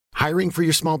Hiring for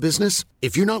your small business?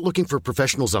 If you're not looking for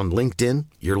professionals on LinkedIn,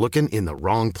 you're looking in the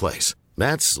wrong place.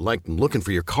 That's like looking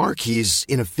for your car keys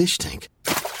in a fish tank.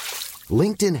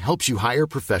 LinkedIn helps you hire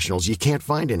professionals you can't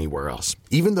find anywhere else,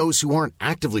 even those who aren't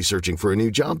actively searching for a new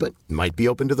job but might be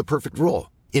open to the perfect role.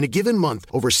 In a given month,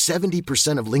 over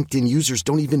 70% of LinkedIn users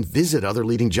don't even visit other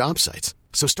leading job sites.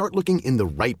 So start looking in the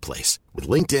right place. With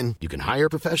LinkedIn, you can hire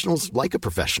professionals like a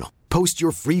professional. Post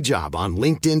your free job on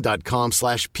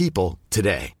linkedin.com/people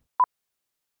today.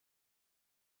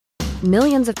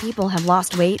 Millions of people have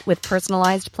lost weight with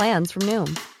personalized plans from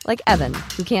Noom. Like Evan,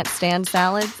 who can't stand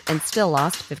salads and still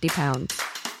lost 50 pounds.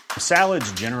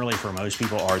 Salads generally for most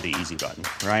people are the easy button,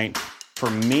 right? For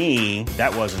me,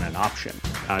 that wasn't an option.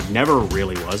 I never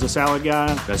really was a salad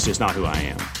guy. That's just not who I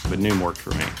am. But Noom worked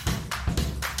for me.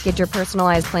 Get your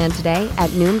personalized plan today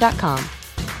at Noom.com.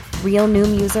 Real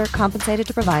Noom user compensated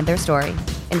to provide their story.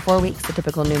 In 4 weeks, the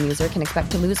typical Noom user can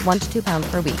expect to lose 1 to 2 pounds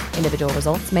per week. Individual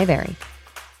results may vary.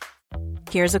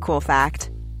 Here's a cool fact.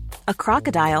 A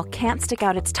crocodile can't stick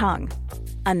out its tongue.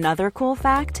 Another cool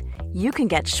fact, you can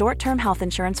get short-term health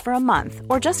insurance for a month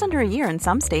or just under a year in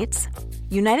some states.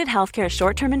 United Healthcare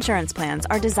short-term insurance plans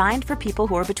are designed for people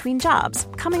who are between jobs,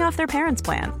 coming off their parents'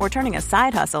 plan, or turning a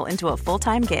side hustle into a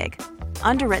full-time gig.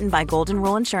 Underwritten by Golden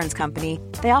Rule Insurance Company,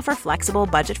 they offer flexible,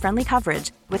 budget-friendly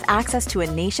coverage with access to a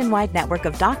nationwide network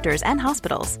of doctors and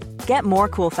hospitals. Get more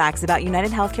cool facts about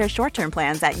United Healthcare short-term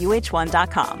plans at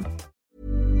uh1.com.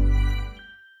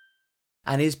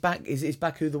 And is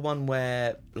Baku the one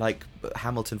where, like,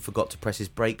 Hamilton forgot to press his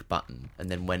brake button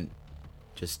and then went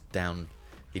just down?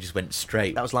 He just went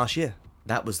straight. That was last year.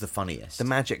 That was the funniest. The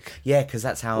magic. Yeah, because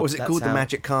that's how. What was it called? The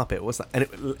magic carpet. What's that? And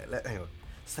hang on.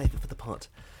 Save it for the pot.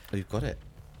 Oh, you've got it.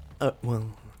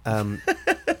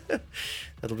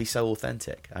 That'll be so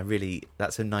authentic.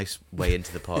 That's a nice way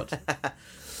into the pod.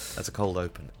 That's a cold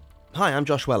open. Hi, I'm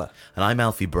Josh Weller. And I'm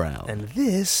Alfie Brown. And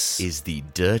this is the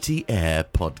Dirty Air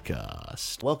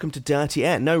Podcast. Welcome to Dirty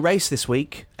Air. No race this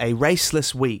week, a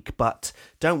raceless week, but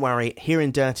don't worry, here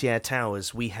in Dirty Air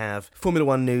Towers we have Formula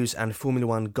One news and Formula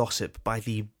One gossip by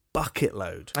the bucket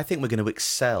load. I think we're going to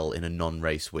excel in a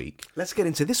non-race week. Let's get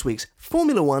into this week's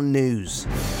Formula One news.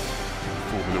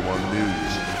 Formula One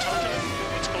news.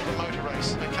 It's called a motor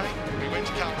race, okay? We went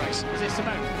to car race. Is it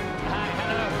Simone? Hi,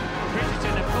 hello.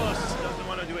 Bridgerton, of course. Doesn't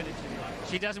want to do any TV.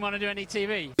 She doesn't want to do any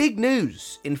TV. Big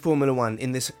news in Formula One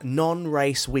in this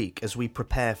non-race week as we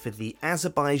prepare for the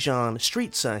Azerbaijan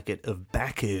street circuit of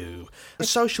Baku. The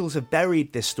socials have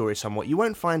buried this story somewhat. You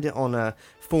won't find it on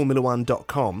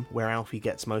Formula1.com, where Alfie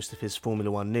gets most of his Formula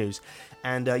One news,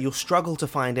 and you'll struggle to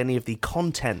find any of the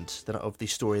content of the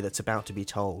story that's about to be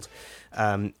told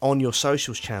on your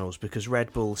socials channels, because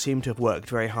Red Bull seem to have worked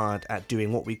very hard at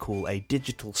doing what we call a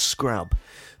digital scrub.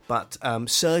 But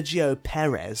Sergio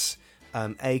Perez,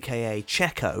 aka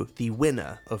Checo, the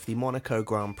winner of the Monaco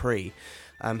Grand Prix,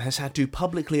 has had to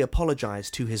publicly apologise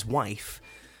to his wife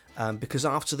because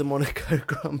after the Monaco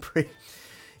Grand Prix,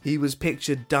 he was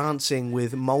pictured dancing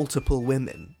with multiple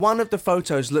women. One of the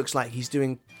photos looks like he's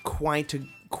doing quite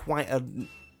a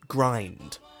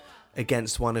grind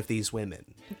against one of these women.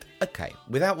 Okay,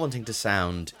 without wanting to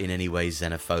sound in any way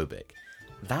xenophobic,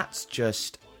 that's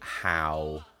just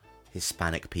how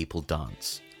Hispanic people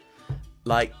dance.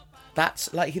 Like,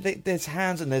 that's like, there's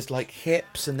hands and there's like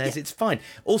hips and there's, it's fine.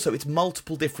 Also, it's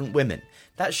multiple different women.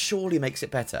 That surely makes it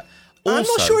better. Also, I'm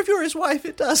not sure if you're his wife,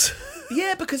 it does.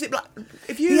 Yeah, because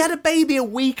he had a baby a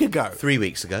week ago. 3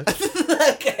 weeks ago.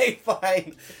 Okay,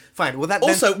 fine. Well, that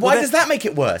also, why does that make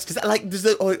it worse?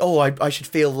 I should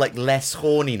feel like less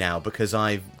horny now because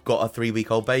I've got a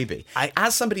 3-week-old baby.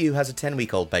 As somebody who has a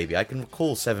 10-week-old baby, I can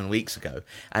recall 7 weeks ago,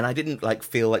 and I didn't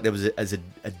feel like there was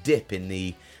a dip in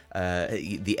the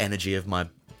energy of my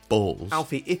balls.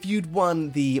 Alfie, if you'd won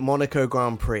the Monaco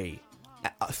Grand Prix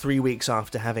 3 weeks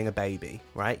after having a baby,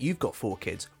 right? You've got 4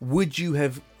 kids. Would you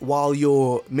have, while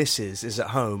your missus is at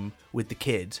home with the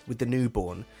kid, with the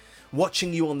newborn,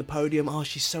 watching you on the podium, oh,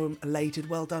 she's so elated,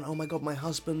 well done, oh my God, my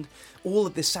husband, all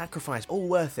of this sacrifice, all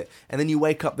worth it. And then you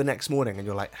wake up the next morning and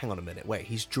you're like, hang on a minute, wait,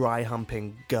 he's dry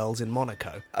humping girls in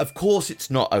Monaco. Of course it's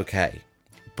not okay,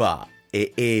 but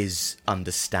it is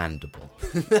understandable.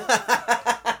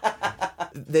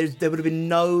 There would have been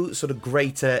no sort of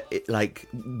greater,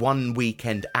 one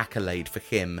weekend accolade for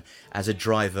him as a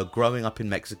driver growing up in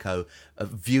Mexico,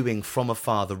 viewing from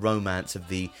afar the romance of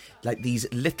these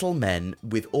little men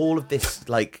with all of this,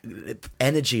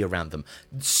 energy around them.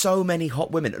 So many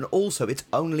hot women. And also, it's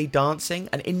only dancing.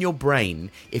 And in your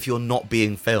brain, if you're not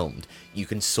being filmed, you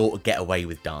can sort of get away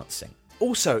with dancing.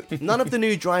 Also, none of the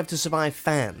new Drive to Survive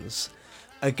fans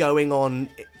are going on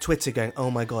Twitter going,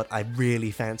 oh my God,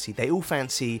 they all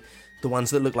fancy the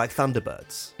ones that look like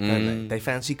Thunderbirds, don't they? They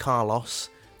fancy Carlos,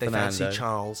 they fancy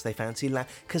Charles, they fancy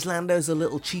because Lando's a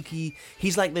little cheeky,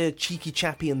 he's like the cheeky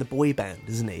chappy in the boy band,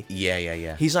 isn't he?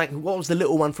 Yeah. He's like, what was the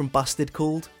little one from Busted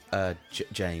called?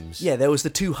 James. Yeah, there was the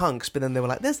two hunks, but then they were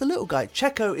like, there's the little guy.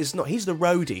 Checo is not, he's the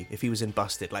roadie if he was in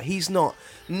Busted. Like, he's not,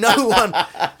 no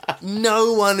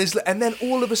one is, and then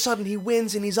all of a sudden he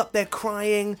wins and he's up there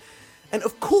crying. And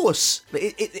of course,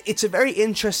 it's a very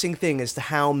interesting thing as to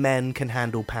how men can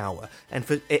handle power. And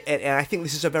I think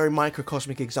this is a very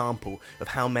microcosmic example of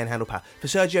how men handle power. For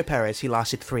Sergio Perez, he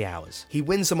lasted 3 hours. He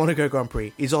wins the Monaco Grand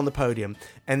Prix, he's on the podium,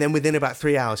 and then within about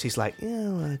 3 hours, he's like, yeah,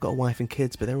 well, I've got a wife and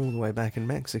kids, but they're all the way back in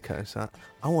Mexico, so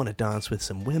I want to dance with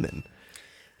some women.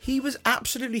 He was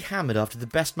absolutely hammered after the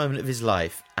best moment of his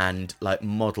life, and like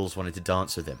models wanted to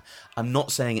dance with him. I'm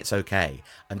not saying it's okay.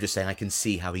 I'm just saying I can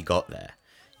see how he got there.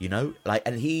 You know, like,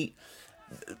 and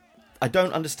I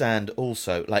don't understand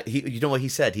also, like, you know what he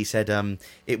said? He said,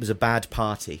 it was a bad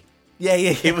party. Yeah.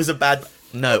 It was a bad,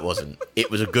 no, it wasn't. It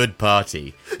was a good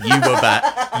party. You were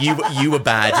bad. You were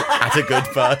bad at a good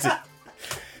party.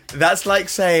 That's like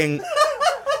saying,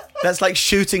 that's like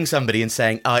shooting somebody and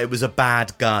saying, oh, it was a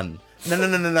bad gun.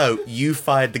 No. You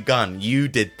fired the gun. You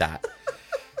did that.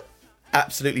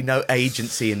 Absolutely no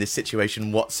agency in this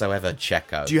situation whatsoever,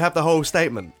 Checo. Do you have the whole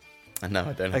statement? No,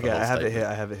 I don't have Okay,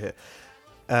 I have it here.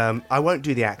 I won't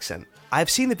do the accent.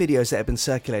 I've seen the videos that have been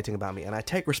circulating about me, and I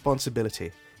take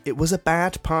responsibility. It was a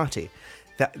bad party.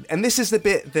 And this is the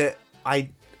bit that I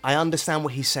understand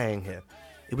what he's saying here.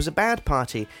 It was a bad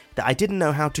party that I didn't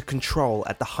know how to control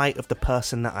at the height of the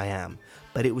person that I am.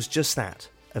 But it was just that,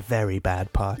 a very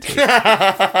bad party.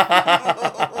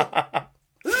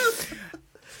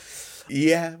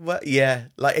 Yeah, well, yeah.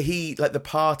 Like the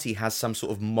party has some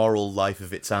sort of moral life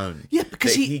of its own. Yeah,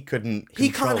 because he couldn't. He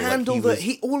control. can't handle like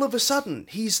He all of a sudden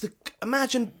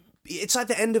imagine it's like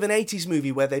the end of an 80s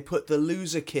movie where they put the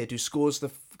loser kid who scores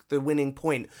the winning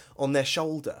point on their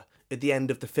shoulder at the end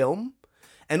of the film.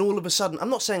 And all of a sudden, I'm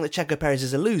not saying that Checo Perez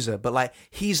is a loser, but like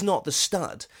he's not the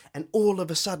stud, and all of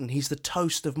a sudden he's the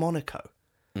toast of Monaco.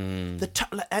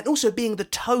 And also being the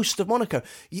toast of Monaco,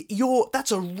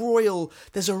 that's a royal.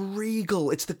 There's a regal.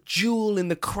 It's the jewel in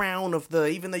the crown of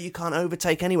even though you can't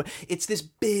overtake anywhere. It's this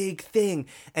big thing,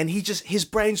 and his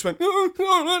brain just went, oh,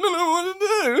 I don't know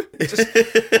what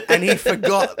to do, and he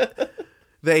forgot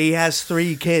that he has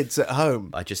 3 kids at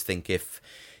home. I just think if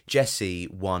Jessie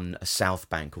won a South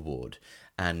Bank award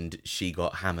and she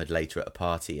got hammered later at a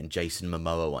party and Jason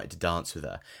Momoa wanted to dance with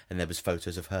her and there was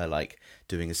photos of her like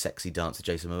doing a sexy dance with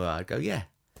Jason Momoa, I'd go, yeah,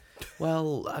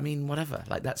 well, I mean, whatever,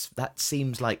 like that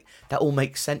seems like that all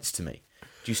makes sense to me.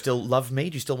 Do you still love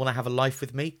me? Do you still want to have a life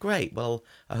with me? Great, well,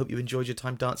 I hope you enjoyed your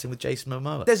time dancing with Jason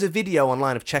Momoa. There's a video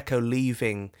online of Checo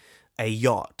leaving a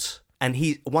yacht and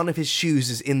one of his shoes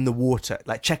is in the water,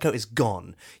 like Checo is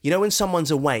gone. You know when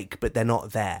someone's awake but they're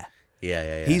not there?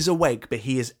 Yeah. He's awake, but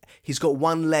he's got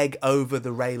one leg over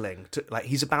the railing. Like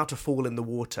he's about to fall in the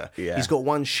water. Yeah. He's got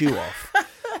one shoe off.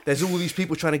 There's all these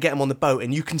people trying to get him on the boat,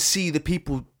 and you can see the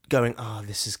people going, "Oh,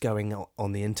 this is going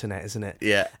on the internet, isn't it?"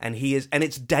 Yeah. And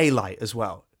it's daylight as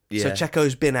well. Yeah. So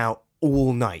Checo's been out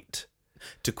all night.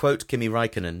 To quote Kimi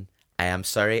Räikkönen, "I am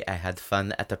sorry, I had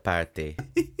fun at the party."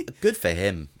 Good for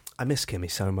him. I miss Kimi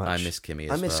so much. I miss Kimi as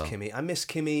well. I miss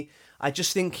Kimi. I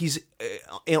just think he's,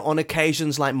 on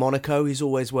occasions like Monaco, he's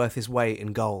always worth his weight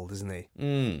in gold, isn't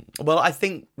he? Well, I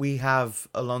think we have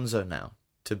Alonso now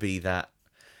to be that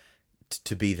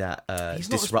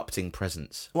disrupting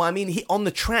presence. Well, I mean, on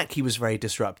the track he was very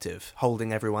disruptive,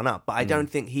 holding everyone up. But I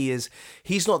don't think he's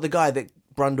not the guy that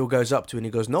Brundle goes up to and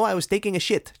he goes, "No, I was taking a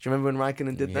shit." Do you remember when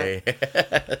Räikkönen did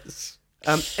that? Yes.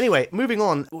 Anyway, moving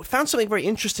on. We found something very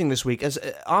interesting this week. As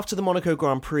after the Monaco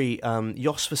Grand Prix,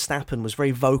 Jos Verstappen was very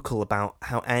vocal about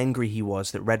how angry he was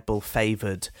that Red Bull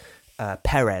favoured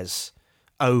Perez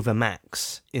over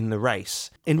Max in the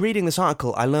race. In reading this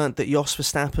article, I learnt that Jos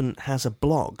Verstappen has a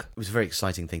blog. It was a very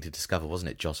exciting thing to discover, wasn't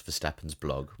it, Jos Verstappen's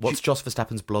blog? What's Jos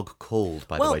Verstappen's blog called,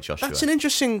 by the way, Joshua? That's an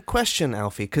interesting question,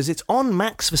 Alfie, because it's on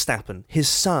Max Verstappen, his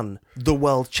son, the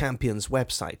world champion's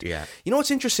website. Yeah. You know what's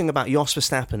interesting about Jos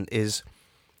Verstappen is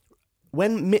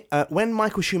when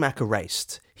Michael Schumacher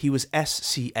raced, he was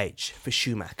SCH for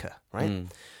Schumacher, right?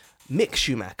 Mick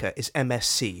Schumacher is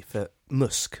MSC for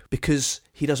Musk because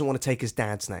he doesn't want to take his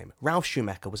dad's name. Ralph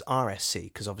Schumacher was RSC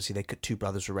because obviously two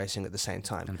brothers were racing at the same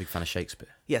time. I'm a big fan of Shakespeare.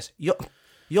 Yes.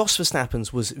 Jos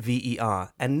Verstappen's was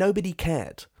VER and nobody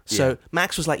cared. So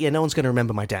Max was like, yeah, no one's going to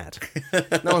remember my dad.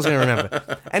 No one's going to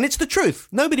remember. And it's the truth.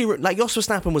 Nobody, like Jos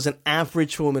Verstappen was an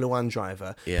average Formula One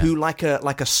driver who, like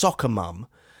a soccer mum,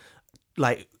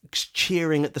 like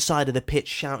cheering at the side of the pitch,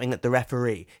 shouting at the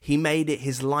referee. He made it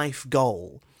his life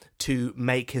goal to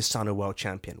make his son a world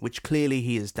champion, which clearly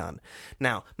he has done.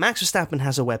 Now, Max Verstappen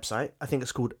has a website. I think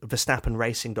it's called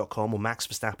VerstappenRacing.com or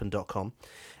MaxVerstappen.com.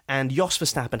 And Jos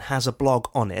Verstappen has a blog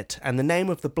on it. And the name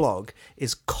of the blog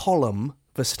is Column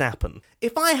Verstappen.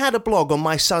 If I had a blog on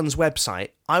my son's website,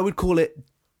 I would call it,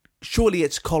 surely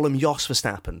it's Column Jos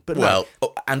Verstappen. But well,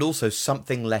 and also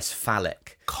something less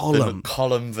phallic. Column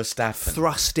Verstappen.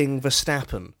 Thrusting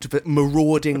Verstappen.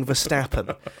 Marauding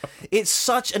Verstappen. It's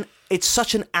such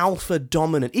an alpha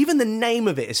dominant. Even the name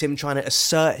of it is him trying to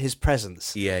assert his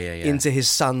presence into his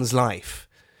son's life.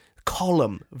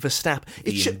 Column Verstappen.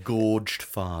 Engorged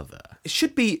father. It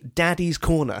should be Daddy's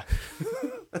Corner.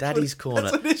 Daddy's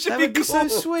Corner. That would be so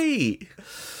sweet.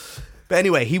 But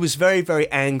anyway, he was very,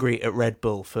 very angry at Red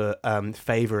Bull for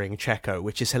favouring Checo,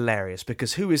 which is hilarious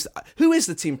because who is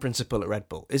the team principal at Red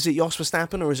Bull? Is it Jos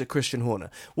Verstappen or is it Christian Horner?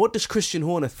 What does Christian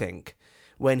Horner think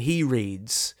when he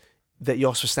reads that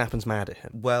Jos Verstappen's mad at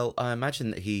him? Well, I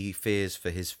imagine that he fears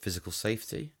for his physical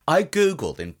safety. I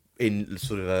googled in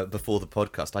sort of before the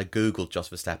podcast, I googled Jos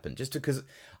Verstappen just because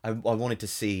I wanted to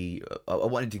see. I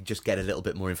wanted to just get a little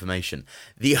bit more information.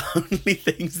 The only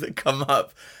things that come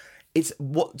up. It's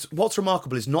what's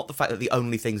remarkable is not the fact that the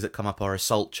only things that come up are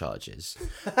assault charges,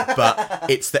 but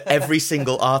it's that every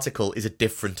single article is a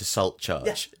different assault charge.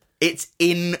 Yeah. It's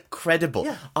incredible.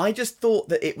 Yeah. I just thought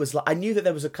that it was like, I knew that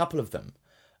there was a couple of them,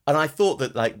 and I thought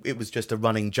that like it was just a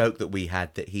running joke that we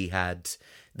had that he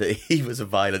was a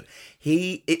violent.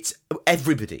 It's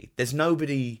everybody. There's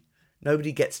nobody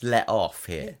gets let off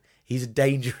here. Yeah. He's a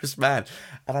dangerous man,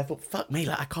 and I thought, fuck me,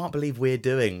 like I can't believe we've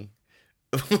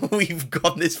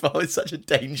gone this far with such a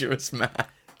dangerous man.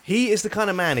 He is the kind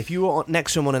of man, if you were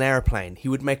next to him on an airplane,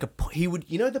 you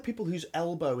know the people whose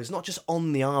elbow is not just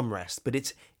on the armrest, but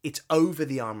it's over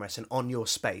the armrest and on your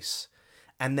space.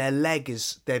 And their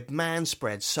man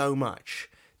spread so much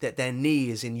that their knee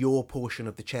is in your portion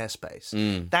of the chair space.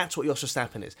 That's what Jos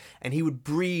Verstappen is. And he would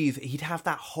breathe, he'd have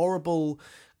that horrible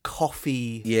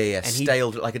coffee. Yeah,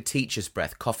 stale, like a teacher's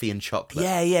breath, coffee and chocolate.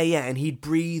 Yeah, and he'd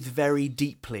breathe very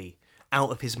deeply out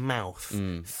of his mouth.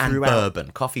 And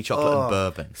bourbon. Coffee, chocolate and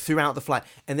bourbon. Throughout the flight.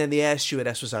 And then the air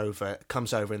stewardess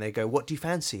comes over and they go, what do you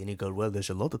fancy? And he'd go, well, there's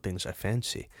a lot of things I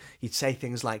fancy. He'd say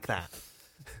things like that.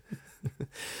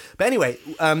 But anyway,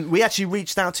 we actually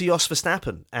reached out to Jos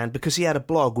Verstappen, and because he had a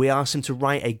blog, we asked him to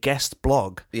write a guest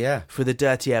blog for the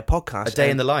Dirty Air podcast. A day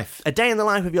in the life. A day in the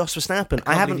life of Jos Verstappen.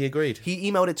 I believe he agreed.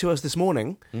 He emailed it to us this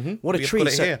morning. Mm-hmm. What a treat.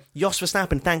 So, Jos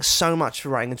Verstappen, thanks so much for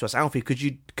writing into us. Alfie,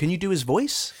 can you do his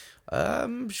voice?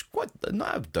 No,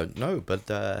 I don't know, but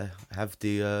have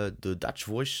the Dutch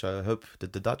voice. I hope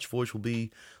that the Dutch voice will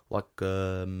be like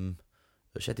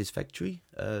satisfactory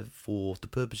for the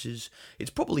purposes. It's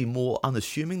probably more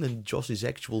unassuming than Jos's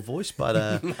actual voice,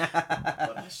 but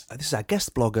this is our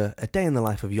guest blogger, A Day in the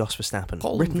Life of Jos Verstappen,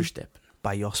 written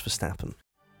by Jos Verstappen.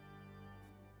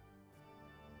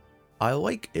 I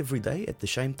awake every day at the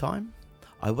same time.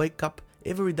 I wake up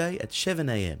every day at 7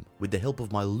 a.m. with the help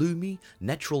of my Lumi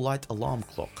natural light alarm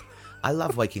clock. I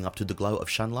love waking up to the glow of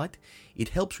sunlight. It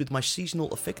helps with my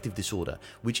seasonal affective disorder,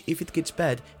 which if it gets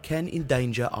bad, can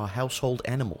endanger our household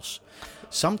animals.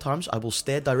 Sometimes I will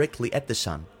stare directly at the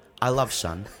sun. I love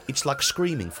sun. It's like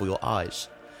screaming for your eyes.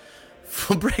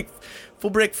 For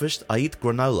breakfast, I eat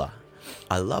granola.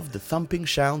 I love the thumping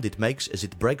sound it makes as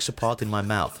it breaks apart in my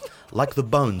mouth, like the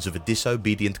bones of a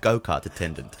disobedient go-kart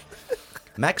attendant.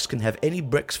 Max can have any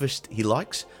breakfast he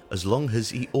likes as long as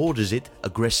he orders it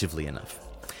aggressively enough.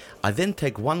 I then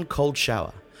take one cold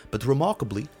shower, but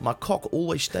remarkably, my cock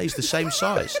always stays the same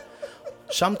size.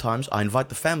 Sometimes I invite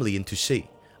the family in to see.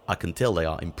 I can tell they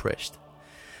are impressed.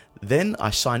 Then I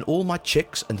sign all my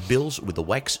checks and bills with a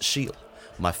wax seal,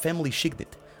 my family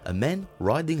signet, a man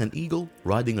riding an eagle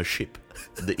riding a ship.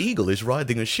 The eagle is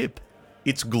riding a ship.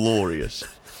 It's glorious.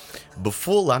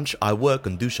 Before lunch, I work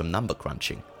and do some number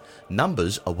crunching.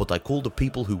 Numbers are what I call the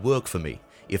people who work for me.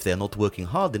 If they're not working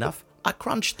hard enough, I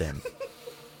crunch them.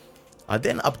 I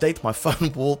then update my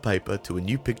phone wallpaper to a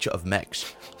new picture of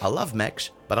Max. I love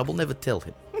Max, but I will never tell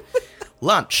him.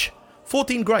 Lunch.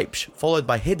 14 grapes, followed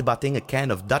by headbutting a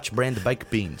can of Dutch brand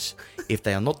baked beans. If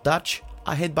they are not Dutch,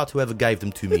 I headbutt whoever gave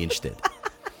them to me instead.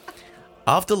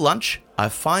 After lunch, I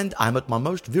find I'm at my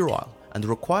most virile and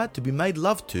required to be made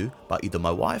love to by either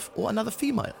my wife or another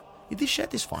female. It is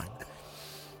satisfying.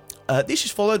 This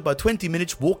is followed by 20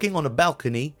 minutes walking on a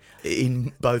balcony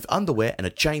in both underwear and a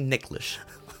chain necklace.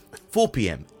 4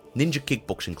 p.m, ninja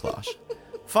kickboxing class.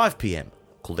 5 p.m,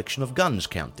 collection of guns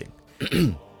counting.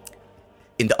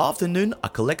 In the afternoon, I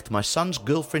collect my son's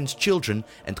girlfriend's children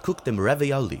and cook them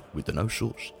ravioli with no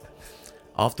sauce.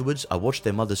 Afterwards, I watch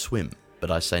their mother swim,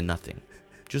 but I say nothing.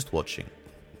 Just watching.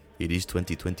 It is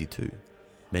 2022.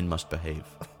 Men must behave.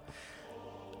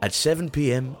 At 7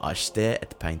 p.m, I stare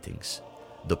at paintings.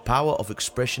 The power of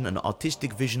expression and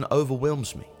artistic vision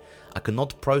overwhelms me. I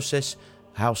cannot process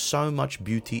how so much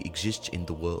beauty exists in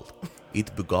the world.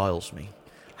 It beguiles me.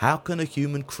 How can a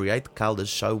human create colours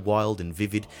so wild and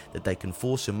vivid that they can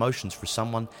force emotions for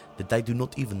someone that they do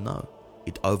not even know?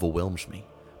 It overwhelms me.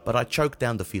 But I choke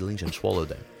down the feelings and swallow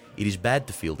them. It is bad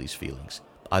to feel these feelings.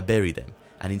 I bury them,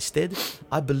 and instead,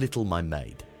 I belittle my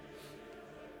maid.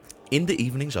 In the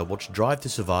evenings, I watch Drive to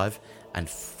Survive and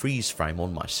freeze frame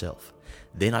on myself.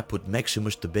 Then I put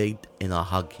Maximus to bed and I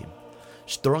hug him.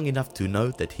 Strong enough to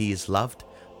know that he is loved,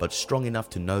 but strong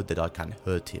enough to know that I can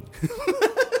hurt him.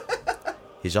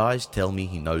 His eyes tell me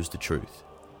he knows the truth.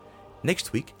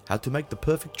 Next week, how to make the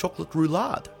perfect chocolate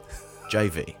roulade.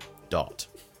 JV. Dot.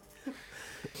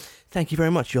 Thank you very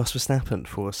much, Jos Verstappen,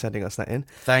 for sending us that in.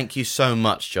 Thank you so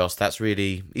much, Joss. That's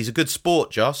really... He's a good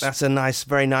sport, Joss. That's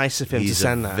very nice of him to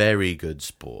send that. He's a very good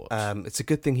sport. It's a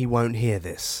good thing he won't hear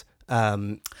this.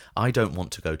 I don't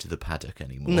want to go to the paddock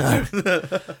anymore. No.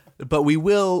 But we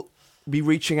will be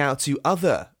reaching out to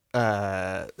other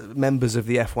members of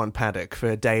the F1 paddock for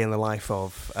a day in the life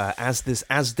of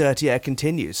as Dirty Air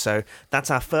continues. So that's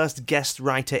our first guest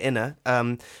writer-inner,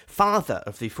 father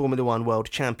of the Formula One world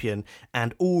champion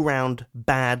and all-round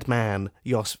bad man,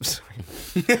 Jos.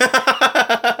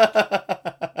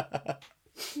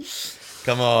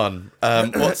 Come on.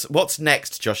 What's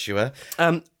next, Joshua?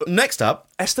 Next up,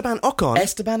 Esteban Ocon.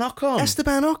 Esteban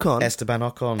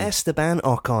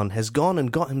Ocon has gone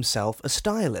and got himself a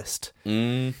stylist.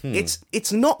 Mm-hmm.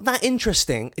 It's not that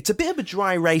interesting. It's a bit of a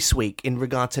dry race week in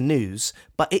regard to news,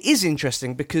 but it is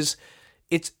interesting because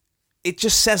it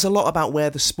just says a lot about where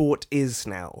the sport is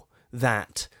now,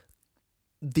 that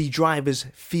the drivers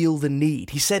feel the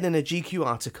need. He said in a GQ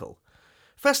article,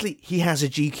 firstly, he has a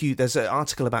GQ, there's an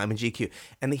article about him in GQ,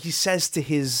 and he says to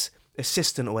his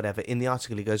assistant or whatever in the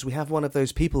article, he goes, we have one of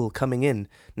those people coming in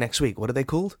next week. What are they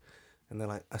called? And they're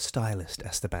like, a stylist,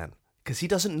 Esteban. Because he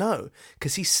doesn't know.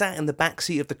 Because he sat in the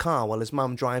backseat of the car while his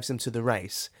mum drives him to the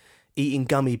race, eating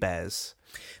gummy bears.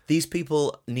 These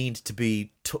people need to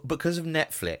be, because of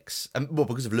Netflix,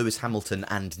 because of Lewis Hamilton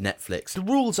and Netflix. The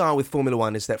rules are with Formula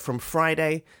One is that from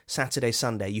Friday, Saturday,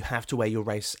 Sunday, you have to wear your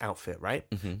race outfit, right?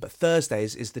 Mm-hmm. But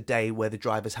Thursdays is the day where the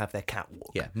drivers have their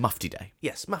catwalk. Yeah, Mufti Day.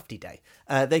 Yes, Mufti Day.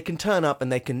 They can turn up and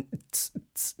they can...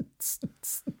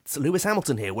 Lewis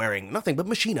Hamilton here wearing nothing but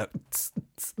Moschino.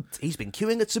 He's been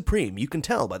queuing at Supreme. You can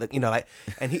tell by the,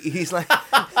 and he's like...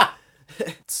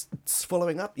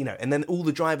 following up, and then all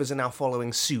the drivers are now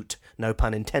following suit, no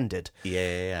pun intended.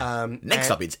 Yeah. Next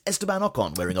up, it's Esteban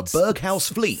Ocon wearing a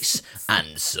Berghaus fleece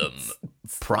and some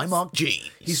Primark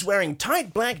jeans. He's wearing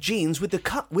tight black jeans with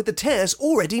the tears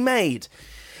already made.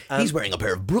 He's wearing a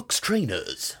pair of Brooks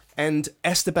trainers. And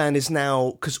Esteban is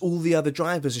now, because all the other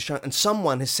drivers are showing, and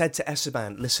someone has said to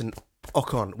Esteban, listen,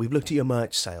 Ocon, we've looked at your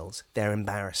merch sales. They're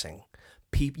embarrassing.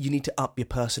 You need to up your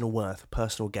personal worth,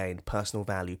 personal gain, personal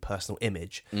value, personal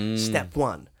image. Step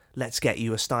one, let's get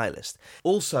you a stylist.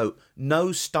 Also,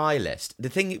 no stylist. The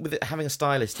thing with having a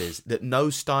stylist is that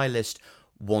no stylist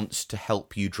wants to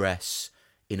help you dress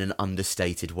in an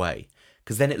understated way.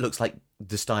 Because then it looks like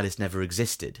the stylist never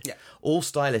existed. Yeah. All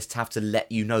stylists have to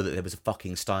let you know that there was a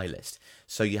fucking stylist.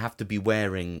 So you have to be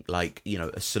wearing,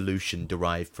 a solution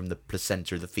derived from the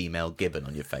placenta of the female gibbon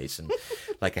on your face and,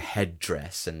 a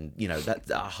headdress and, that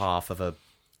half of a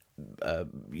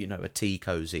tea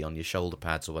cozy on your shoulder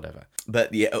pads or whatever.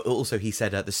 But yeah, also he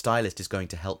said the stylist is going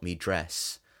to help me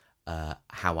dress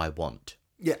how I want.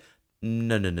 Yeah.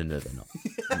 No, they're not.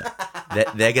 No.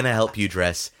 They're going to help you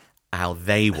dress how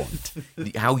they want.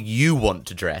 How you want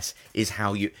to dress is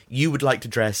how you would like to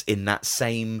dress in that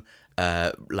same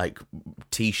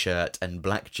t-shirt and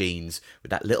black jeans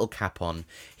with that little cap on.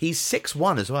 He's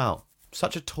 6'1" as well.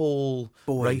 Such a tall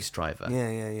race driver.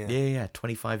 Yeah.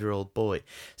 25-year-old boy.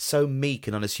 So meek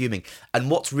and unassuming.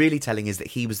 And what's really telling is that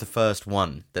he was the first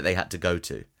one that they had to go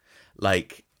to.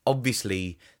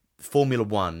 Obviously, Formula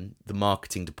One, the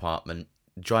marketing department,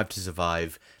 Drive to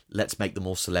Survive, let's make them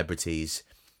all celebrities.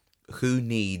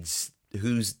 Who's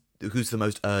the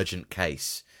most urgent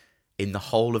case in the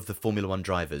whole of the Formula One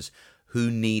drivers?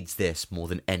 Who needs this more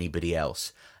than anybody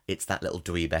else? It's that little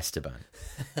dweeb Esteban.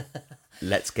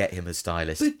 Let's get him a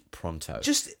stylist pronto.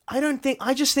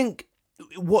 I just think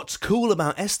what's cool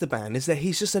about Esteban is that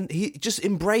he just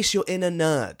embrace your inner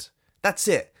nerd. That's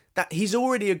it. That he's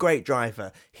already a great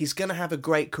driver. He's going to have a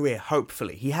great career,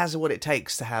 hopefully. He has what it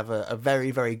takes to have a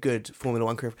very, very good Formula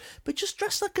One career. But just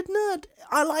dress like a nerd.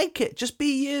 I like it. Just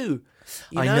be you.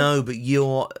 I know, but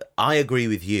I agree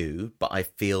with you, but I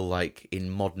feel like in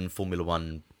modern Formula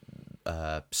One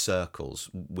circles,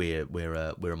 we're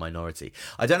a minority.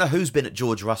 I don't know who's been at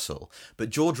George Russell, but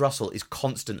George Russell is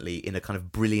constantly in a kind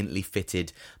of brilliantly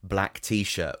fitted black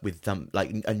t-shirt with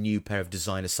like a new pair of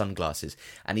designer sunglasses,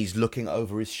 and he's looking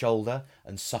over his shoulder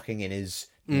and sucking in his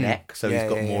neck, so he's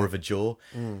got more of a jaw,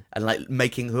 and like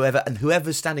making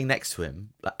whoever's standing next to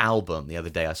him, like Albon. The other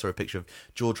day, I saw a picture of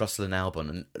George Russell and Albon,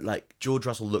 and like George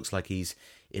Russell looks like he's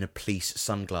in a police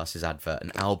sunglasses advert,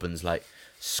 and Albon's like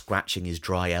scratching his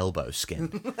dry elbow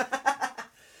skin.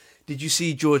 Did you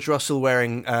see George Russell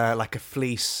wearing like a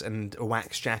fleece and a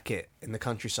wax jacket in the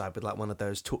countryside with like one of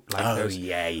those?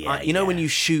 You know when you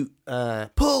shoot,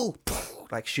 pull,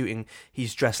 like shooting.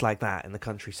 He's dressed like that in the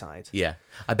countryside. Yeah,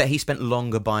 I bet he spent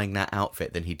longer buying that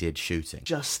outfit than he did shooting.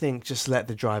 Just let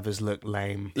the drivers look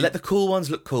lame. Let the cool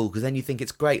ones look cool, because then you think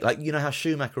it's great. Like, you know how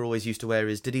Schumacher always used to wear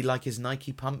did he like his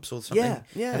Nike pumps or something?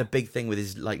 Yeah. Had a big thing with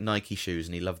his like Nike shoes,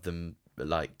 and he loved them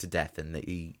like to death, and that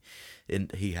he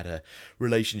had a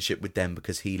relationship with them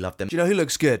because he loved them. Do you know who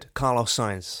looks good? Carlos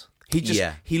Sainz.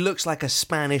 He looks like a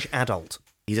Spanish adult.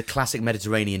 He's a classic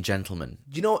Mediterranean gentleman.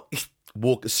 Do you know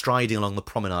striding along the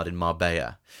promenade in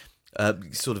Marbella,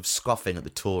 sort of scoffing at the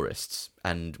tourists,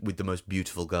 and with the most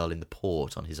beautiful girl in the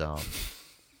port on his arm.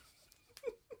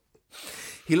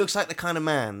 He looks like the kind of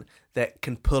man that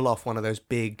can pull off one of those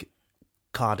big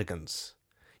cardigans.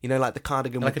 You know, like the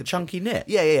cardigan like with a chunky knit.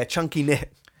 Yeah, chunky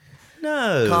knit.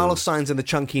 No. Carlos Sainz and the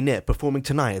chunky knit performing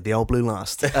tonight at the Old Blue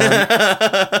Last.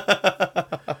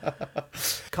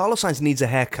 Carlos Sainz needs a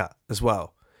haircut as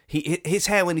well. His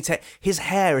hair his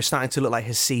hair is starting to look like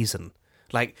his season.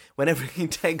 Like whenever he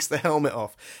takes the helmet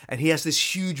off, and he has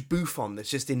this huge bouffant that's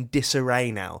just in disarray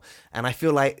now. And I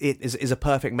feel like it is a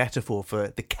perfect metaphor for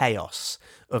the chaos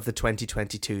of the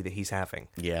 2022 that he's having.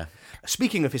 Yeah.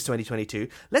 Speaking of his 2022,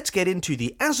 let's get into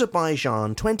the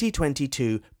Azerbaijan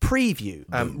 2022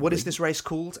 preview. What is this race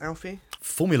called, Alfie?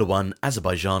 Formula One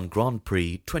Azerbaijan Grand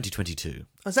Prix 2022.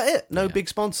 Is that it? No big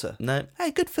sponsor? No.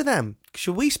 Hey, good for them.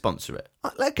 Should we sponsor it?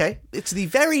 Okay. It's the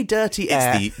very dirty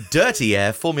air. It's the Dirty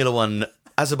Air Formula One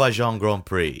Azerbaijan Grand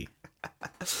Prix.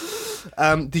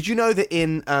 Did you know that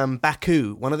in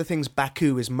Baku, one of the things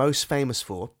Baku is most famous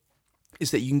for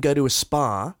is that you can go to a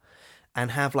spa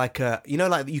and have like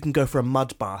you can go for a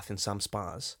mud bath in some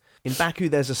spas. In Baku,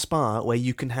 there's a spa where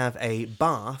you can have a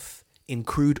bath in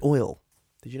crude oil.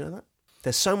 Did you know that?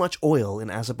 There's so much oil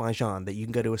in Azerbaijan that you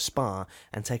can go to a spa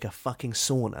and take a fucking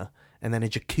sauna and then a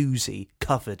jacuzzi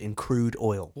covered in crude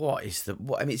oil. I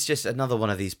mean, it's just another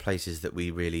one of these places that we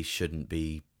really shouldn't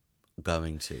be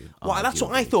going to. Well, that's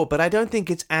what I thought, but I don't think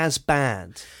it's as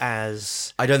bad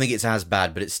as... I don't think it's as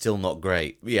bad, but it's still not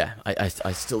great. Yeah, I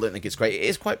still don't think it's great. It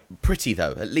is quite pretty,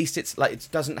 though. At least it's like it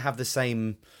doesn't have the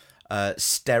same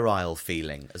sterile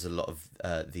feeling as a lot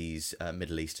of these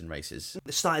Middle Eastern races.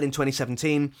 It started in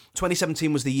 2017.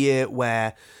 2017 was the year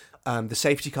where the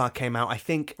safety car came out. I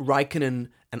think Raikkonen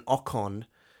and Ocon,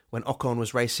 when Ocon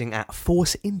was racing at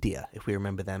Force India, if we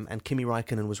remember them, and Kimi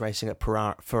Raikkonen was racing at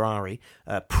Ferrari,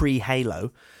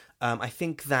 pre-Halo. I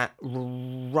think that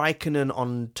Raikkonen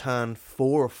on turn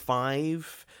 4 or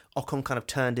 5, Ocon kind of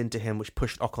turned into him, which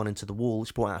pushed Ocon into the wall,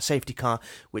 which brought out a safety car,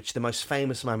 which the most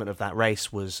famous moment of that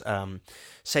race was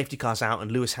safety cars out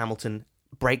and Lewis Hamilton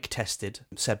brake tested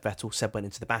Seb Vettel. Seb went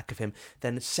into the back of him.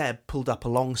 Then Seb pulled up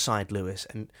alongside Lewis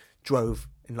and drove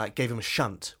and like gave him a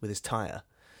shunt with his tyre.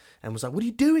 And was like, "What are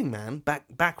you doing, man?"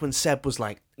 Back when Seb was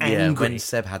like angry. Yeah, when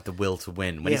Seb had the will to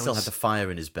win, when he still had the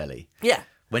fire in his belly. Yeah,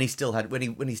 when he still had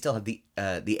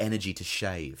the energy to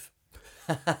shave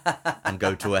and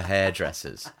go to a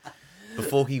hairdresser's.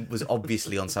 Before he was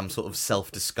obviously on some sort of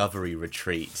self-discovery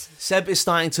retreat. Seb is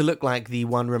starting to look like the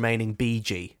one remaining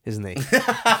BG, isn't he?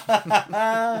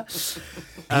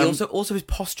 Also his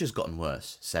posture's gotten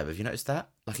worse, Seb. Have you noticed that?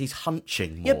 Like he's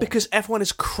hunching more. Yeah, because everyone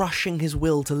is crushing his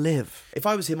will to live. If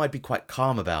I was him, I'd be quite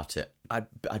calm about it.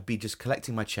 I'd be just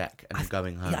collecting my check and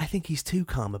going home. Yeah, I think he's too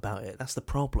calm about it. That's the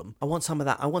problem. I want some of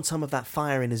that. I want some of that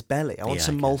fire in his belly. I want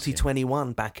some Multi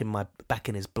 21 back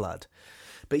in his blood.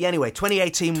 But yeah, anyway,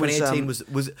 2018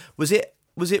 was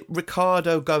it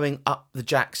Ricciardo going up the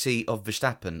jacksie of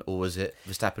Verstappen, or was it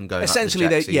Verstappen going essentially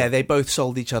up the jacksie? They both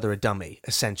sold each other a dummy,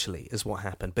 essentially, is what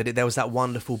happened. But there was that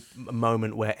wonderful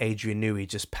moment where Adrian Newey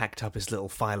just packed up his little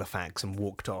Filofax and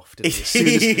walked off. As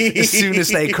soon as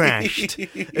they crashed.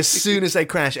 As soon as they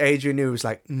crashed, Adrian Newey was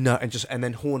like, no, and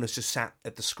then Horner's just sat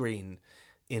at the screen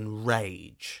in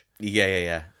rage.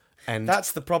 Yeah. And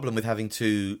that's the problem with having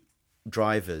two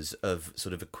drivers of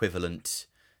sort of equivalent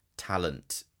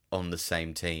talent on the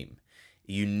same team.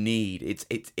 You need it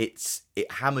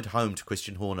hammered home to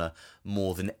Christian Horner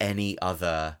more than any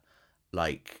other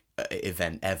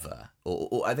event ever.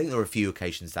 Or I think there were a few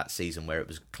occasions that season where it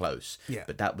was close. Yeah.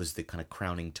 But that was the kind of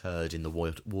crowning turd in the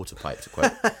water pipe, to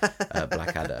quote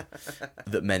Blackadder.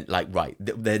 That meant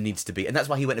there needs to be, and that's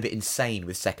why he went a bit insane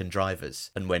with second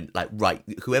drivers and went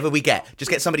whoever we get,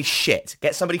 just get somebody shit,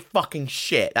 get somebody fucking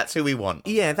shit. That's who we want.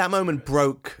 Yeah, that moment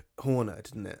broke Horner,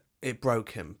 didn't it? It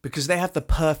broke him because they have the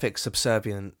perfect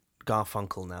subservient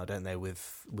Garfunkel now, don't they,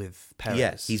 with Perez?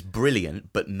 Yes, he's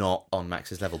brilliant, but not on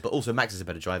Max's level. But also, Max is a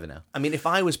better driver now. I mean, if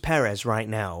I was Perez right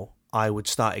now, I would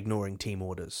start ignoring team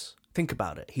orders. Think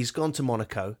about it. He's gone to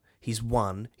Monaco. He's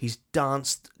won. He's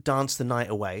danced the night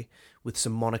away with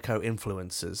some Monaco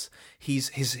influencers.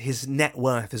 His net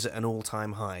worth is at an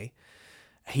all-time high.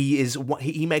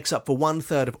 He makes up for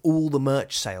 1/3 of all the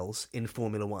merch sales in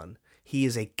Formula One. He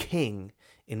is a king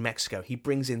in Mexico. He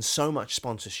brings in so much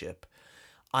sponsorship.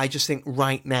 I just think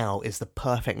right now is the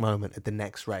perfect moment at the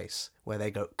next race where they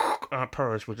go,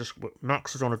 Perez,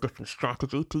 Max is on a different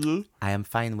strategy to you. I am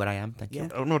fine where I am, thank you.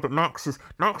 Oh no, but Max's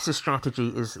strategy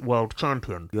is world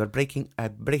champion. You are breaking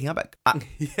up.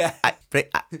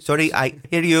 Sorry, I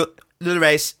hear you. Do the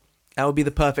race. That would be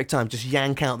the perfect time. Just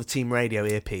yank out the team radio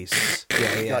earpiece.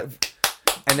 Yeah.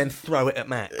 And then throw it at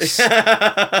Max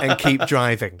and keep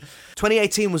driving.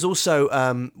 2018 was also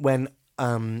when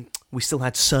we still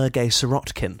had Sergei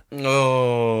Sirotkin.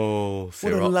 Oh,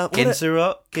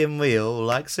 Sirotkin, we all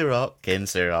like Sirotkin,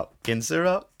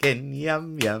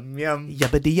 yum, yum, yum.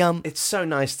 Yubbity yum. It's so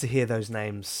nice to hear those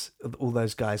names, all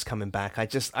those guys coming back.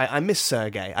 I miss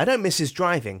Sergei. I don't miss his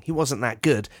driving. He wasn't that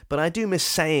good, but I do miss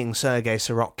saying Sergei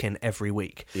Sirotkin every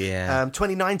week. Yeah.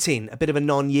 2019, a bit of a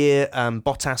non-year.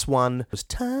 Bottas won. It was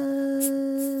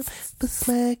time for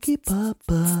Smacky Bot.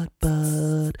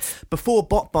 Before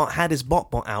Botbot had his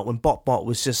Botbot out, when Botbot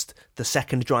was just the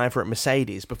second driver at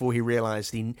Mercedes, before he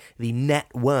realised the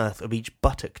net worth of each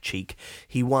buttock cheek,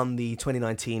 he won the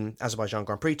 2019 Azerbaijan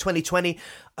Grand Prix. 2020,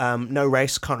 no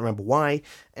race, can't remember why.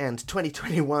 And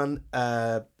 2021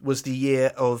 was the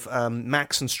year of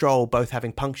Max and Stroll both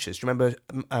having punctures. Do you remember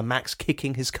Max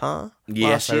kicking his car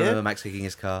Yes, last year? I remember Max kicking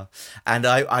his car. And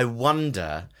I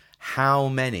wonder how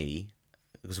many,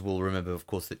 because we'll remember, of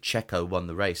course, that Checo won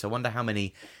the race. I wonder how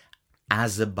many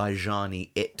Azerbaijani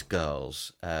it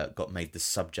girls got made the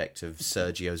subject of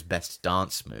Sergio's best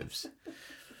dance moves.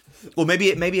 Or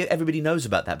maybe everybody knows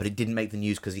about that, but it didn't make the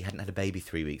news because he hadn't had a baby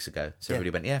 3 weeks ago. So everybody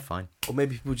went, yeah, fine. Or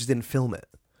maybe people just didn't film it.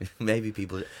 Maybe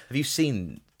people... Have you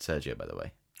seen Sergio, by the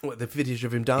way? What, the footage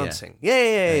of him dancing?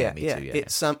 Yeah. Me too, yeah.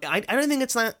 It's I don't think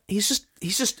it's that. He's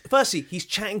just. Firstly, he's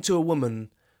chatting to a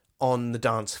woman on the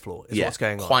dance floor. Is what's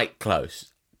going on. Quite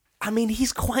close. I mean,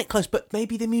 he's quite close, but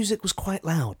maybe the music was quite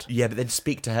loud. Yeah, but then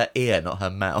speak to her ear, not her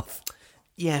mouth.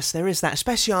 Yes, there is that,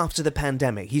 especially after the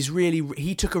pandemic.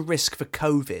 He took a risk for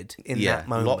COVID in that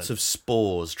moment. Lots of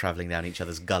spores travelling down each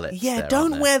other's gullets. Yeah, there,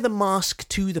 don't wear the mask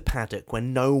to the paddock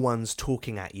when no one's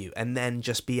talking at you, and then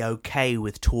just be okay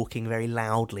with talking very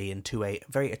loudly into a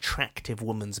very attractive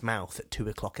woman's mouth at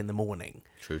 2:00 in the morning.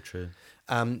 True.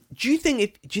 Do you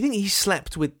think he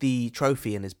slept with the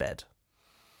trophy in his bed?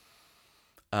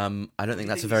 I don't think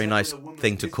that's a very nice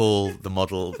thing to call the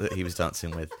model that he was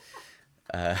dancing with.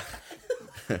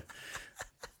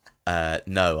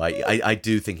 No, I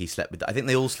do think he slept with... I think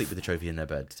they all sleep with the trophy in their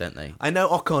bed, don't they? I know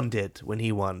Ocon did when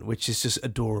he won, which is just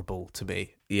adorable to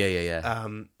me. Yeah.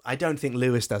 I don't think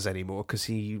Lewis does anymore because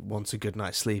he wants a good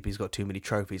night's sleep. He's got too many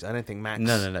trophies. I don't think Max...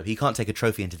 No. He can't take a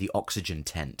trophy into the oxygen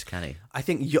tent, can he? I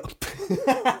think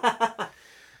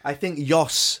I think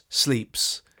Jos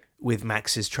sleeps with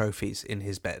Max's trophies in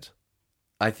his bed.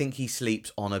 I think he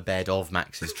sleeps on a bed of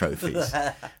Max's trophies,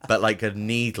 but like a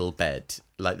needle bed.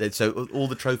 So all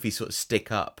the trophies sort of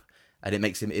stick up, and it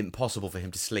makes it impossible for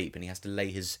him to sleep, and he has to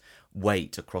lay his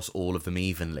weight across all of them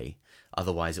evenly.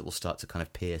 Otherwise, it will start to kind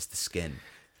of pierce the skin.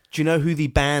 Do you know who the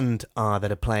band are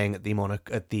that are playing at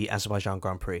the Azerbaijan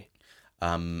Grand Prix?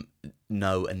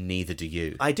 No, and neither do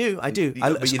you. I do. But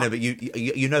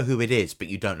you know who it is, but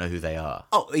you don't know who they are.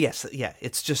 Oh yes, yeah.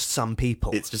 It's just some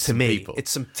people. It's just to me. People.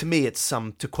 It's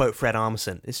some. To quote Fred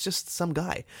Armisen, it's just some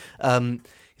guy.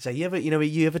 So you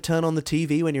ever turn on the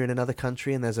TV when you're in another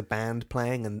country and there's a band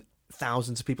playing and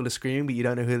thousands of people are screaming, but you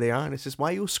don't know who they are, and it's just, why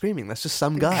are you all screaming? That's just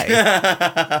some guy.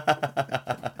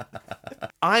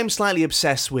 I'm slightly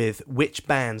obsessed with which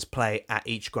bands play at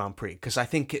each Grand Prix because I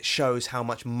think it shows how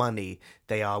much money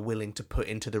they are willing to put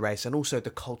into the race and also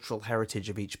the cultural heritage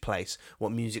of each place,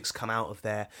 what music's come out of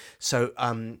there. So,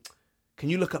 Can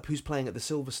you look up who's playing at the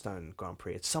Silverstone Grand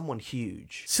Prix? It's someone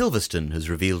huge. Silverstone has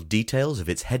revealed details of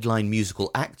its headline musical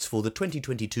acts for the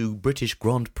 2022 British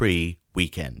Grand Prix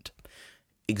weekend.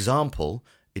 Example...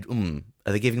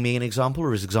 Are they giving me an example,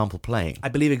 or is Example playing? I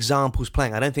believe Example's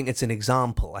playing. I don't think it's an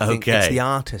example. I think it's the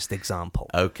artist Example.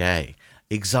 Okay.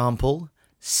 Example,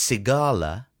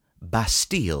 Sigala,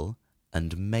 Bastille,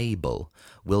 and Mabel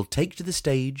will take to the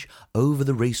stage over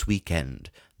the race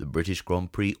weekend. The British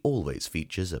Grand Prix always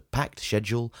features a packed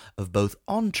schedule of both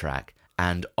on-track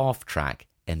and off-track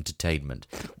entertainment.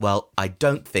 Well, I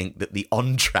don't think that the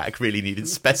on-track really needed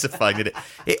specifying that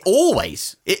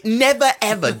it never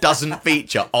ever doesn't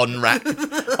feature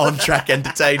on-track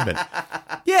entertainment.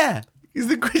 Yeah, it's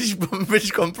the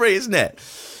British Grand Prix, isn't it?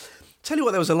 Tell you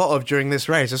what, there was a lot of during this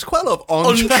race. There's quite a lot of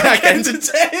on-track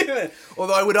entertainment.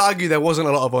 Although I would argue there wasn't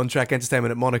a lot of on-track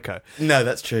entertainment at Monaco. No,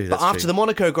 that's true. But after the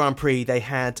Monaco Grand Prix, they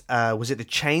had, was it the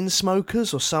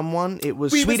Chainsmokers or someone? It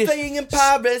was we Swedish. were staying in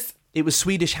Paris. It was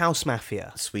Swedish House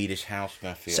Mafia. Swedish House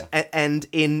Mafia. So, and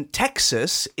in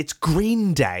Texas, it's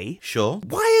Green Day. Sure.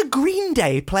 Why are Green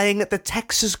Day playing at the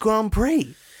Texas Grand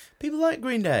Prix? People like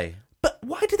Green Day. But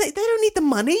why do they don't need the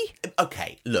money?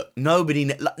 Okay, look,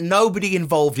 nobody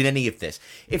involved in any of this.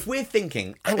 If we're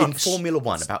thinking in Formula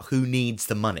One about who needs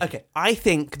the money... Okay, I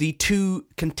think the two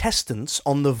contestants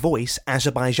on The Voice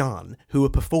Azerbaijan who are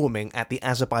performing at the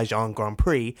Azerbaijan Grand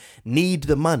Prix need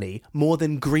the money more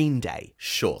than Green Day.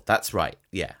 Sure, that's right.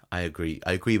 Yeah, I agree.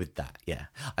 I agree with that, yeah.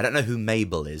 I don't know who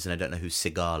Mabel is, and I don't know who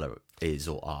Sigala is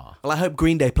or are. Well, I hope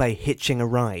Green Day play Hitching a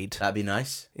Ride. That'd be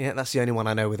nice. Yeah, that's the only one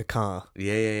I know with a car.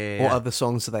 Yeah. What other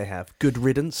songs do they have? Good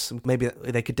Riddance. Maybe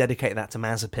they could dedicate that to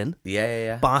Mazepin.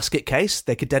 Yeah. Basket Case.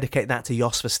 They could dedicate that to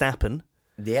Jos Verstappen.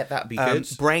 Yeah, that'd be good.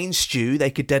 Brain Stew. They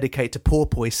could dedicate to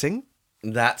Porpoising.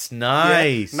 That's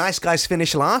nice. Yeah. Nice Guys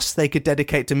Finish Last. They could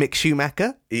dedicate to Mick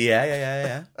Schumacher.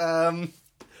 Yeah.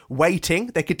 Waiting.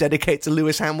 They could dedicate to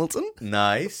Lewis Hamilton.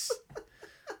 Nice.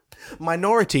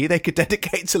 Minority. They could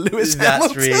dedicate to Lewis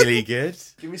Hamilton. That's really good.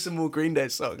 Give me some more Green Day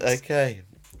songs. Okay.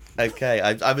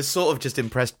 I was sort of just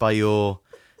impressed by your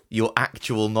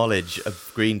actual knowledge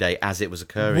of Green Day as it was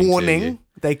occurring. Warning,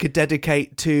 they could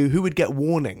dedicate to... Who would get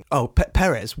Warning? Oh,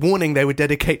 Perez. Warning, they would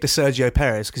dedicate to Sergio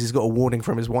Perez because he's got a warning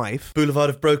from his wife. Boulevard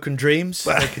of Broken Dreams,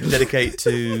 they could dedicate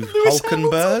to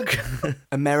Hulkenberg.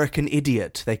 American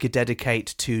Idiot, they could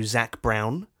dedicate to Zach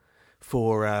Brown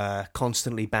for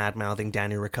constantly bad-mouthing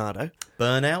Daniel Ricciardo.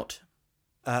 Burnout?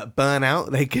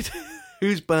 Burnout, they could...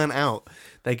 Who's Burnout?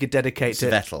 They could dedicate to...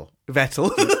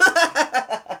 Vettel.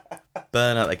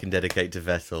 Burnout they can dedicate to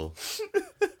Vettel.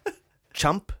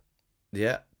 Chump?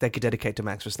 Yeah. They could dedicate to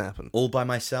Max Verstappen. All by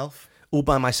Myself? All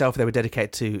by Myself they would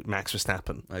dedicate to Max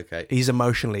Verstappen. Okay. He's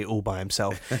emotionally all by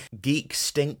himself. Geek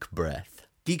Stink Breath?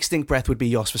 Geek Stink Breath would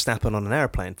be Jos Verstappen on an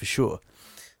airplane, for sure.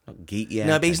 Geek, yeah.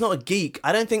 No, but he's not a geek.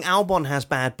 I don't think Albon has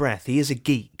bad breath. He is a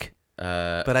geek.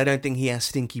 But I don't think he has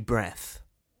stinky breath.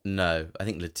 No, I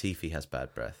think Latifi has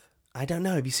bad breath. I don't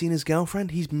know. Have you seen his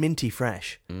girlfriend? He's minty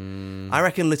fresh. I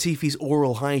reckon Latifi's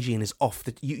oral hygiene is off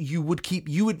the... You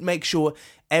would make sure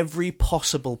every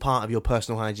possible part of your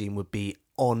personal hygiene would be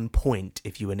on point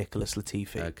if you were Nicholas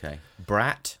Latifi. Okay.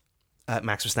 Brat?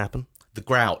 Max Verstappen. The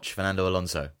Grouch, Fernando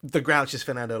Alonso. The Grouch is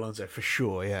Fernando Alonso, for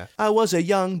sure, yeah. I was a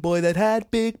young boy that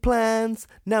had big plans.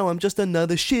 Now I'm just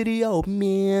another shitty old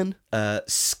man.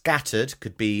 Scattered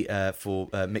could be for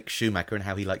Mick Schumacher and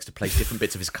how he likes to place different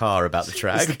bits of his car about the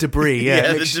track. It's the debris,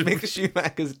 yeah. Mick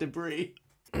Schumacher's debris.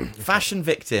 Fashion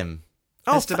victim.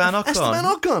 Esteban Ocon. Esteban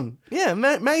Ocon. Yeah,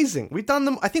 amazing. We've done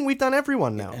them. I think we've done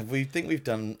everyone now. We think we've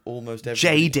done almost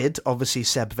everyone. Jaded, obviously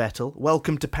Seb Vettel.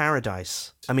 Welcome to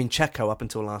Paradise. I mean, Checo up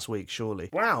until last week,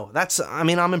 surely. Wow,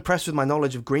 I'm impressed with my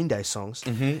knowledge of Green Day songs.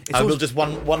 Mm-hmm. I will just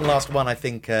one last one, I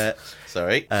think.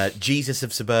 Jesus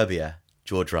of Suburbia,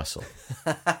 George Russell.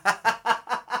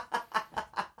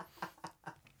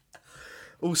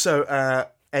 Also,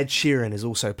 Ed Sheeran is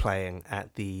also playing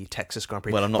at the Texas Grand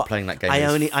Prix. Well, I'm not playing that game. I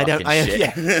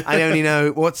only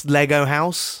know what's Lego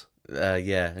House.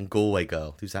 And Galway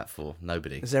Girl. Who's that for?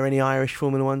 Nobody. Is there any Irish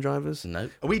Formula One drivers? No.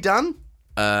 Are we done?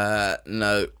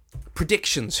 No.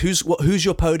 Predictions. Who's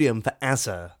your podium for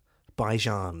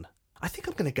Azerbaijan? I think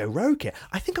I'm going to go rogue here.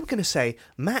 I think I'm going to say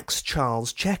Max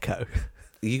Charles Checo.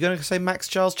 Are you going to say Max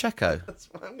Charles Checo? That's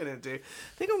what I'm going to do.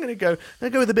 I think I'm going to go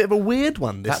with a bit of a weird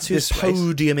one. That's who's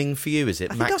podiuming for you, is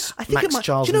it? Max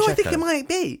Charles do you know and what I think it might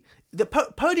be? The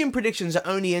podium predictions are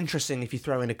only interesting if you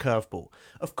throw in a curveball.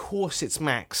 Of course it's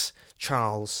Max,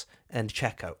 Charles and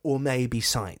Checo, or maybe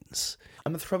Sainz.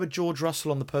 I'm going to throw a George Russell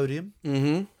on the podium.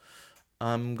 Mm-hmm.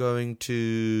 I'm going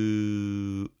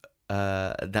to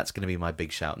That's going to be my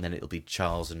big shout, and then it'll be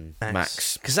Charles and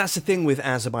Max. Because that's the thing with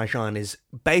Azerbaijan is,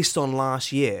 based on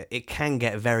last year, it can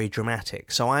get very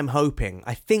dramatic. So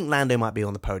I think Lando might be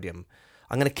on the podium.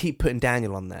 I'm going to keep putting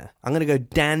Daniel on there. I'm going to go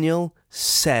Daniel,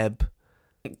 Seb,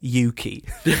 Yuki.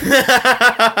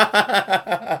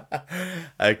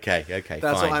 Okay, That's fine.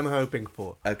 what I'm hoping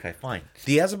for. Okay, fine.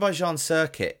 The Azerbaijan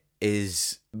circuit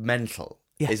is mental,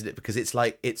 Yeah. isn't it? Because it's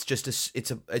like it's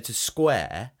a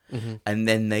square, and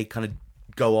then they kind of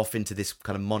go off into this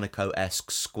kind of Monaco-esque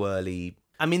squirrely.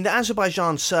 I mean, the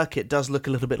Azerbaijan circuit does look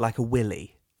a little bit like a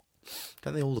willy.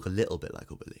 Don't they all look a little bit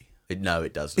like a willy? No,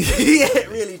 it does. Yeah, it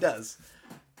really does.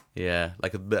 Yeah,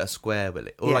 like a square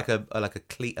willy, or Yeah. like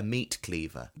a meat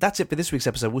cleaver. That's it for this week's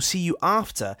episode. We'll see you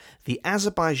after the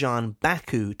Azerbaijan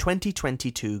Baku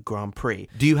 2022 Grand Prix.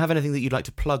 Do you have anything that you'd like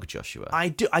to plug, Joshua? I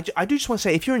do just want to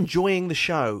say, if you're enjoying the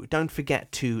show, don't forget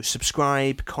to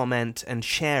subscribe, comment, and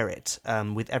share it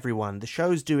with everyone. The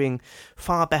show's doing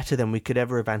far better than we could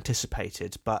ever have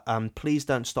anticipated, but please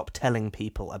don't stop telling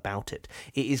people about it.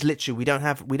 It is literally, we don't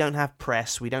have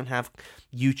press, we don't have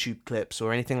YouTube clips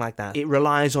or anything like that. It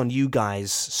relies on you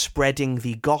guys spreading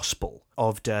the gospel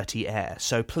of Dirty Air.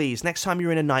 So please, next time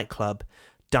you're in a nightclub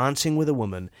dancing with a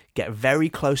woman, get very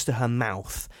close to her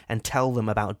mouth and tell them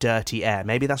about Dirty Air.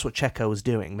 Maybe that's what Checo was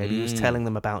doing. Maybe he was telling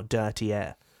them about Dirty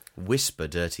Air. Whisper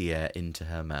Dirty Air into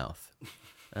her mouth.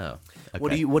 Oh,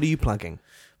 okay. What are you plugging?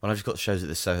 Well, I've just got shows at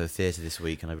the Soho Theatre this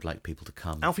week, and I would like people to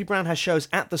come. Alfie Brown has shows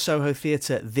at the Soho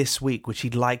Theatre this week, which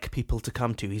he'd like people to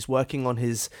come to. He's working on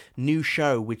his new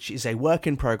show, which is a work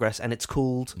in progress, and it's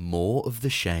called More of the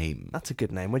Shame. That's a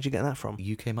good name. Where'd you get that from?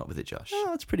 You came up with it, Josh. Oh,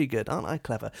 that's pretty good. Aren't I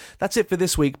clever? That's it for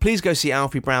this week. Please go see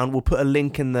Alfie Brown. We'll put a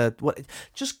link in the...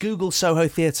 Just Google Soho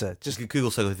Theatre. Just Google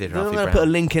Soho Theatre. I'm Alfie going to Brown. put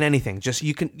a link in anything. Just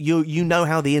you know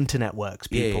how the internet works,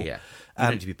 people. Yeah. You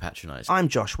don't need to be patronised. I'm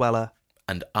Josh Weller.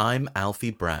 And I'm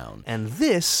Alfie Brown. And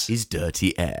this is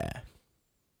Dirty Air.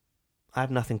 I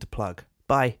have nothing to plug.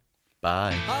 Bye.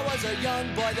 Bye. I was a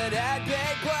young boy that had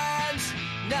big plans.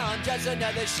 Now I'm just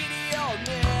another shitty old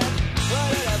man. What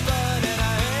did I burn and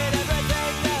I hate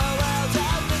everything. The world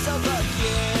told me so fuck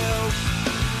you.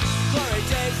 Glory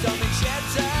days don't mean shit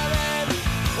to him.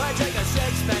 I take a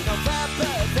six-pack of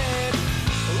apathy.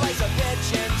 Like a bitch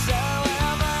and so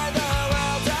am I. The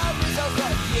world told me so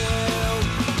fuck you.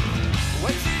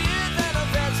 Wasted youth and a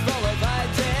fence full of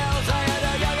ideals. I had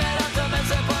a young and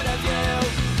optimistic point of view.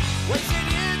 Wasted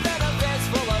youth and a fence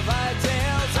full of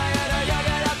ideals. I had a young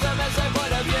and optimistic point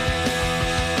of view.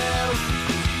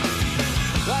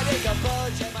 I think a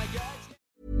bulge in my guts.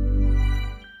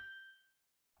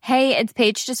 Hey, it's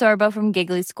Paige DeSorbo from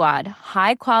Giggly Squad.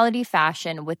 High quality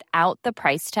fashion without the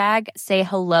price tag. Say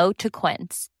hello to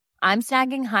Quince. I'm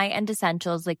snagging high-end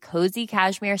essentials like cozy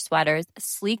cashmere sweaters,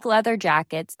 sleek leather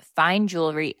jackets, fine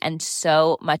jewelry, and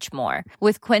so much more.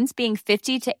 With Quince being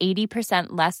 50 to 80%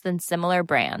 less than similar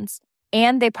brands.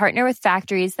 And they partner with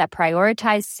factories that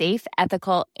prioritize safe,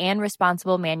 ethical, and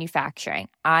responsible manufacturing.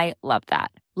 I love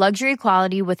that. Luxury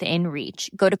quality within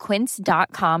reach. Go to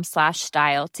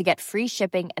quince.com/style to get free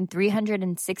shipping and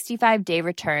 365-day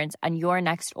returns on your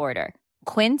next order.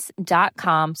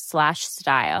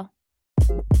 Quince.com/style.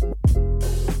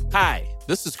 Hi,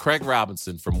 this is Craig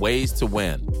Robinson from Ways to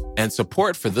Win, and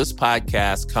support for this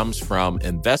podcast comes from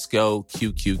Invesco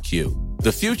QQQ.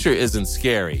 The future isn't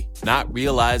scary. Not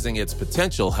realizing its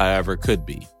potential, however, could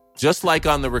be. Just like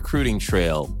on the recruiting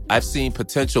trail, I've seen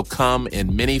potential come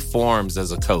in many forms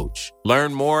as a coach.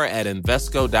 Learn more at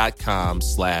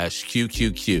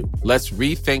Invesco.com/QQQ. Let's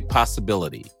rethink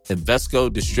possibility.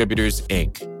 Invesco Distributors,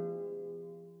 Inc.